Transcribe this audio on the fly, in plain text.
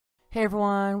Hey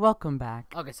everyone, welcome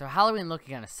back. Okay, so Halloween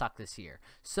looking gonna suck this year.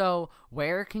 So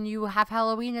where can you have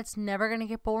Halloween that's never gonna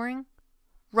get boring?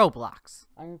 Roblox.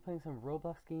 I'm gonna be playing some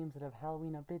Roblox games that have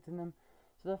Halloween updates in them.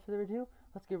 So without further ado,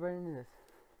 let's get right into this.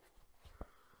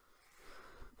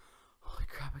 Holy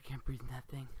crap, I can't breathe in that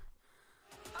thing.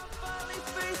 I'm finally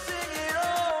facing it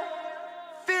all,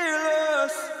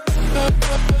 fearless.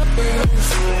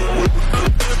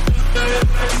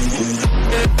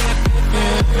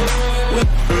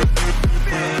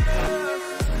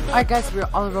 Alright guys, we're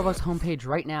on the Roblox homepage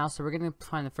right now, so we're going to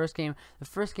find the first game. The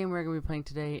first game we're going to be playing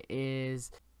today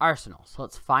is Arsenal. So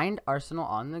let's find Arsenal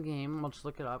on the game. We'll just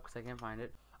look it up because I can't find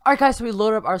it. Alright guys, so we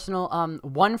loaded up Arsenal,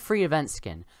 one free event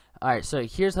skin. Alright, so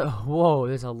here's a, whoa,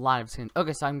 there's a lot of skins.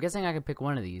 Okay, so I'm guessing I can pick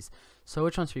one of these. So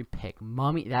which one should we pick?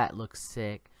 Mummy, that looks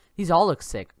sick. These all look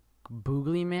sick.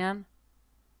 Boogly Man?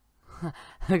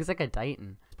 Looks like a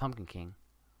Titan. Pumpkin King.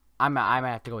 I might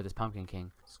have to go with this Pumpkin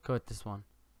King. Let's go with this one.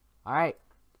 Alright.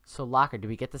 So locker, do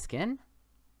we get the skin?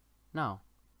 No.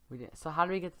 We didn't. So how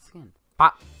do we get the skin?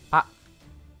 Pop, pop.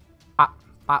 Pop,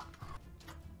 pop.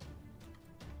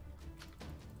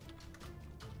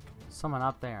 Someone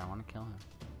up there. I want to kill him.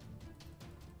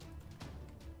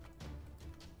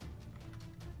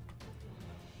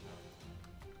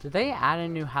 Did they add a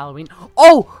new Halloween?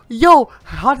 Oh! Yo!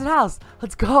 Haunted house!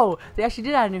 Let's go! They actually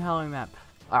did add a new Halloween map.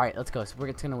 Alright, let's go. So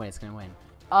it's gonna win. It's gonna win.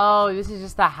 Oh, this is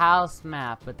just the house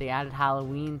map, but they added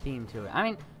Halloween theme to it. I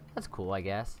mean, that's cool, I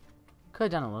guess. Could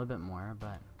have done a little bit more,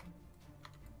 but...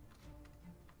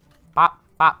 Pop,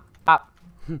 pop, pop.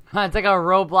 It's like a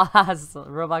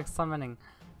Roblox summoning.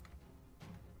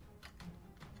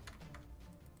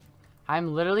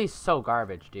 I'm literally so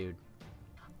garbage, dude.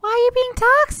 Why are you being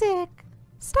toxic?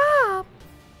 Stop!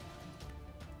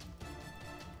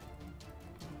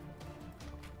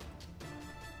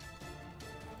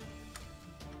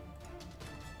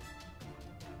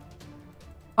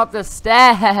 Up the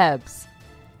steps!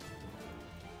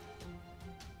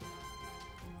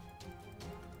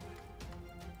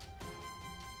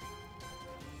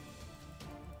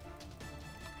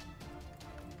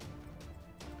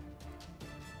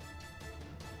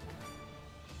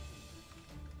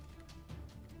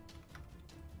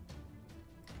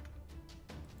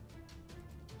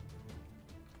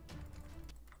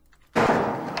 I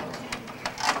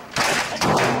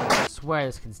swear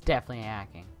this kid's definitely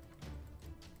hacking.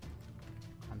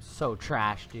 I'm so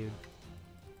trash, dude.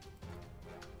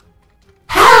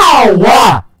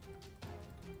 How?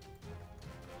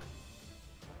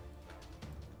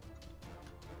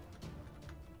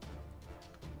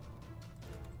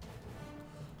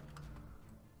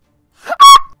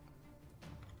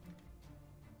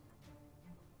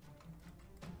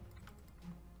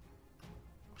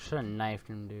 Should have knifed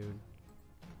him, dude.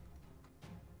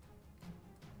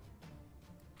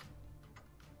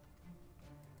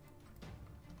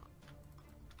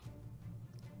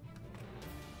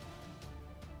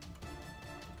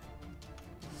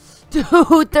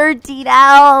 Dude, 13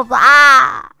 health!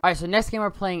 Ah! Alright, so next game we're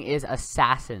playing is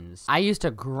Assassins. I used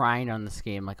to grind on this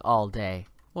game like all day.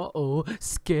 Uh-oh,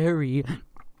 scary.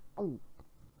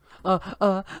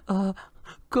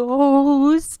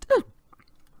 Ghost.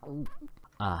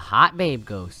 A hot babe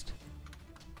ghost.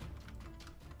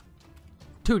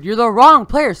 Dude, you're the wrong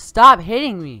player. Stop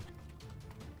hitting me.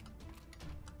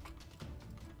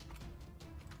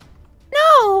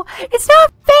 No, it's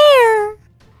not fair.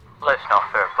 Life's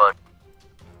not fair, bud.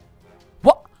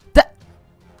 What?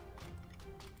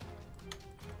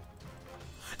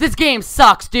 This game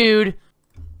sucks, dude.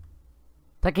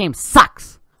 That game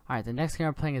sucks. Alright, the next game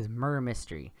we're playing is Murder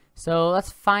Mystery. So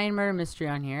let's find Murder Mystery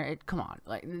on here. Come on.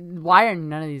 Like, why are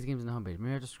none of these games on the homepage?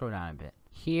 Maybe I'll just scroll down a bit.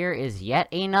 Here is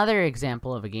yet another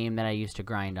example of a game that I used to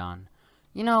grind on.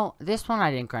 You know, this one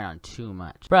I didn't grind on too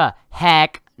much. Bruh,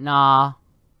 heck nah.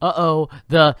 Uh-oh,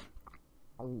 the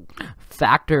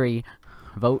factory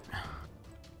vote.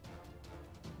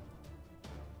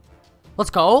 Let's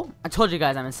go. I told you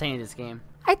guys I'm insane at this game.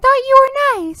 I thought you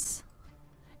were nice.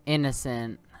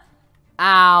 Innocent.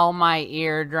 Ow, my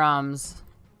eardrums.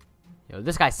 Yo,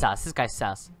 this guy's sus. This guy's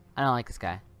sus. I don't like this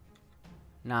guy.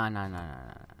 No.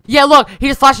 Yeah, look, he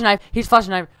just flashed a knife. He's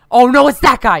flashing a knife. Oh no, it's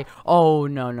that guy. Oh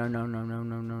no.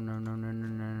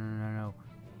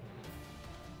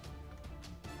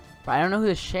 But I don't know who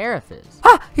the sheriff is.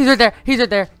 Ah! He's right there. He's right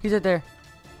there.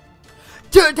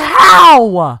 Dude,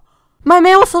 how? My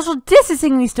man was social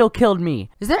distancing and he still killed me.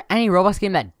 Is there any Roblox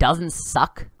game that doesn't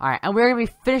suck? Alright, and we're going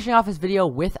to be finishing off this video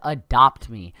with Adopt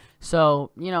Me. So,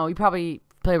 you know, you probably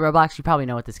play Roblox. You probably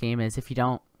know what this game is. If you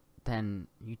don't, then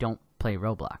you don't play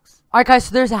Roblox. Alright guys,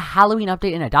 so there's a Halloween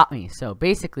update in Adopt Me. So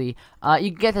basically,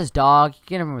 you can get this dog, you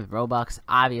can get him with Robux.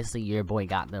 Obviously, your boy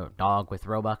got the dog with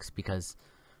Robux because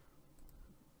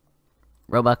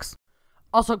Robux.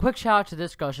 Also, a quick shout out to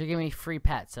this girl. She gave me free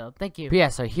pets, so thank you. But yeah,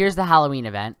 so here's the Halloween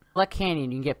event. Collect candy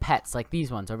and you can get pets like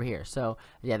these ones over here. So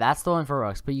yeah, that's the one for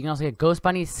Robux. But you can also get Ghost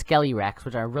Bunny, Skelly Rex,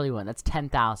 which I really want. That's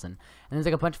 10,000. And there's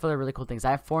like a bunch of other really cool things.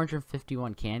 I have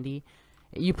 451 candy.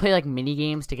 You play like mini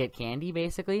games to get candy,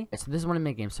 basically. So this is one of the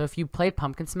mini games. So if you play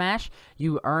Pumpkin Smash,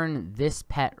 you earn this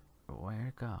pet. Where'd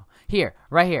it go? Here,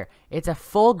 right here. It's a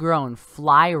full-grown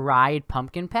fly ride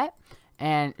pumpkin pet.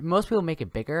 And most people make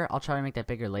it bigger. I'll try to make that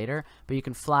bigger later. But you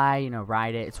can fly, you know,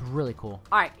 ride it. It's really cool.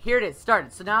 Alright, here it is.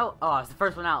 Started. So now, oh, it's the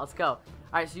first one out. Let's go.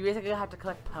 Alright, so you basically have to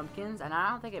collect pumpkins. And I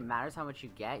don't think it matters how much you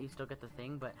get. You still get the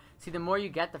thing. But see, the more you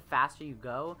get, the faster you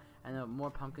go. And the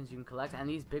more pumpkins you can collect. And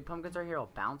these big pumpkins right here will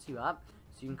bounce you up.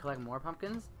 So you can collect more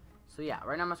pumpkins. So yeah,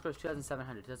 right now my score is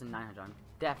 2,700, 2,900. I'm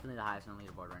definitely the highest on the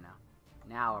leaderboard right now.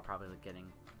 Now we're probably getting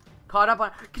caught up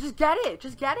on. Just get it!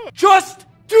 Just get it! Just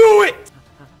do it!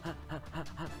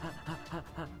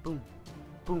 Boom.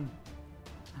 Boom.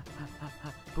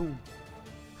 Boom.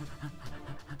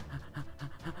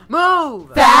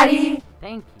 Move! Fatty!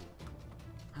 Thank you.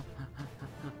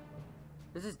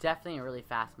 This is definitely a really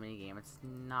fast minigame. It's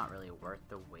not really worth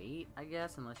the wait, I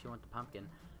guess, unless you want the pumpkin.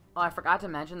 Oh, I forgot to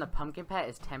mention the pumpkin pet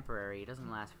is temporary. It doesn't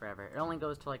last forever. It only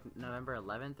goes to like November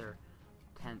 11th or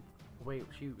 10th. Wait,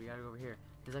 shoot, we gotta go over here.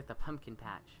 There's like the pumpkin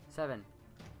patch. 7,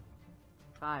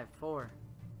 5, 4,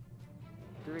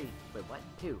 3. Wait, what?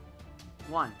 2,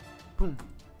 1. Boom.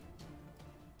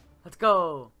 Let's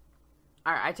go.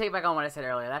 Alright, I take back on what I said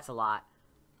earlier. That's a lot.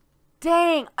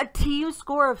 Dang! A team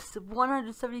score of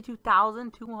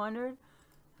 172,200?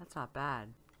 That's not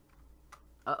bad.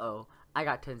 Uh-oh. I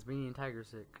got Tasmanian tiger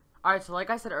sick. Alright, so like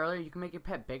I said earlier, you can make your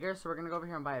pet bigger. So we're going to go over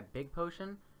here and buy a big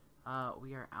potion.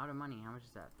 We are out of money. How much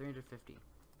is that? 350.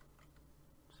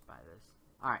 Just buy this.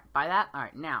 Alright, buy that.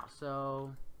 Alright, now,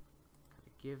 so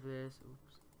gotta give this.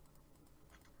 Oops.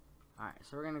 Alright,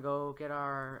 so we're going to go get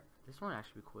our. This one would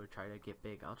actually be cool to try to get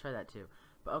big. I'll try that too.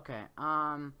 But okay,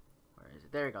 where is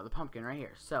it? There we go, the pumpkin right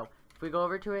here. So if we go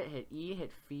over to it, hit E,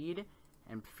 hit feed,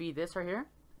 and feed this right here,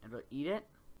 and we'll eat it.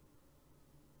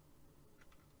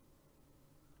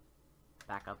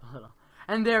 Back up a little.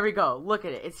 And there we go. Look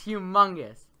at it. It's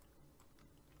humongous.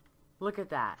 Look at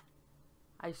that.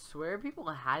 I swear people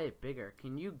had it bigger.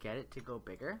 Can you get it to go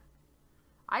bigger?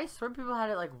 I swear people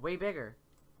had it like way bigger.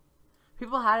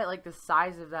 People had it like the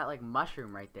size of that like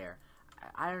mushroom right there.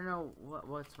 I don't know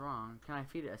what's wrong. Can I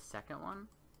feed it a second one?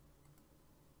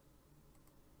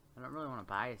 I don't really want to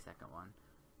buy a second one.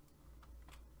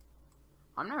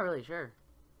 I'm not really sure.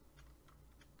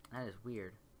 That is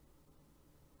weird.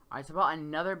 Alright, so about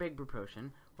another big brew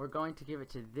potion. We're going to give it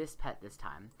to this pet this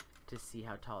time to see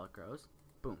how tall it grows.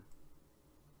 Boom.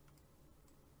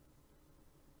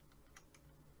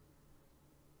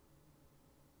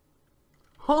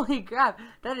 Holy crap,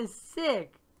 that is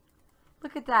sick.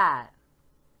 Look at that.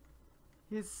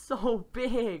 He's so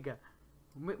big.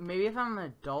 Maybe if I'm an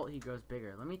adult, he grows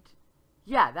bigger. Let me...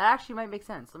 yeah, that actually might make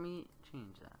sense. Let me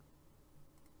change that.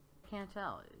 Can't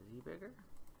tell. Is he bigger?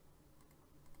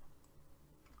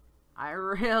 I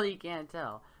really can't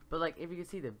tell. But like, if you can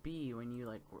see the bee, when you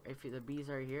like, if the bees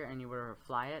are here and you were to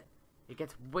fly it, it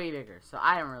gets way bigger. So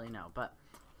I don't really know, but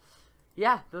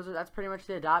yeah, that's pretty much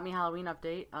the Adopt Me Halloween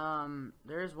update.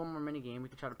 There is one more mini game. We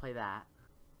can try to play that.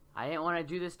 I didn't want to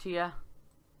do this to you,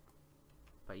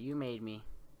 but you made me.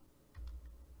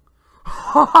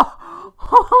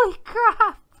 Holy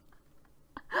crap!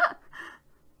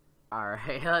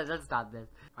 Alright, let's stop this.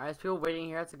 Alright, there's people waiting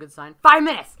here. That's a good sign. 5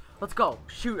 minutes! Let's go.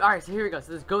 Shoot. Alright, so here we go.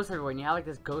 So there's ghosts everywhere. And you have like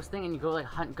this ghost thing and you go like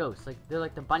hunt ghosts. Like they're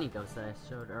like the bunny ghosts that I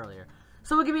showed earlier.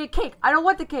 Someone give me a cake. I don't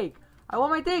want the cake. I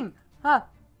want my thing. Huh.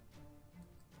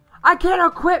 I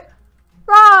can't equip.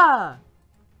 Rah!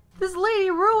 This lady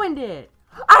ruined it.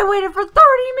 I waited for 30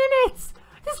 minutes.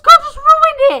 This girl just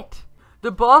ruined it.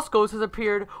 The boss ghost has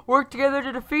appeared. Work together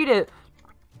to defeat it.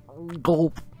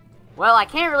 Gulp. Well, I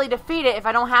can't really defeat it if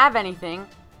I don't have anything.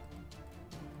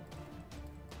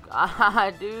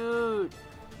 God, dude.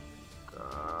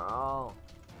 Girl.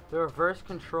 The reverse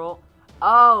control.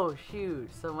 Oh, shoot.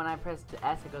 So when I press the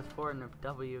S, it goes forward and the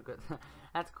W goes...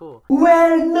 That's cool.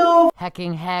 Well, no.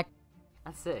 Hecking heck.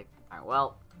 That's sick. Alright,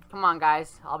 well, come on,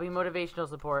 guys. I'll be motivational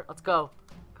support. Let's go.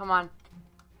 Come on.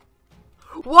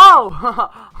 Whoa!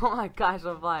 Oh my gosh,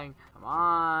 I'm flying. Come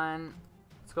on.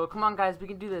 Let's go. Come on, guys. We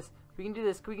can do this. We can do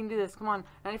this. We can do this. Come on.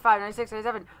 95, 96,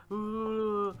 97.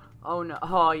 Ooh. Oh, no.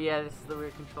 Oh, yeah. This is the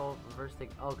weird control reverse thing.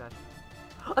 Oh, gosh.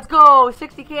 Let's go.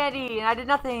 60 candy. And I did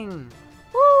nothing.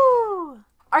 Woo!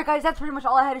 Alright guys, that's pretty much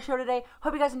all I had to show today.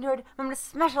 Hope you guys enjoyed. Remember to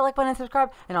smash the like button and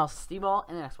subscribe, and I'll see you all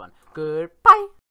in the next one. Goodbye!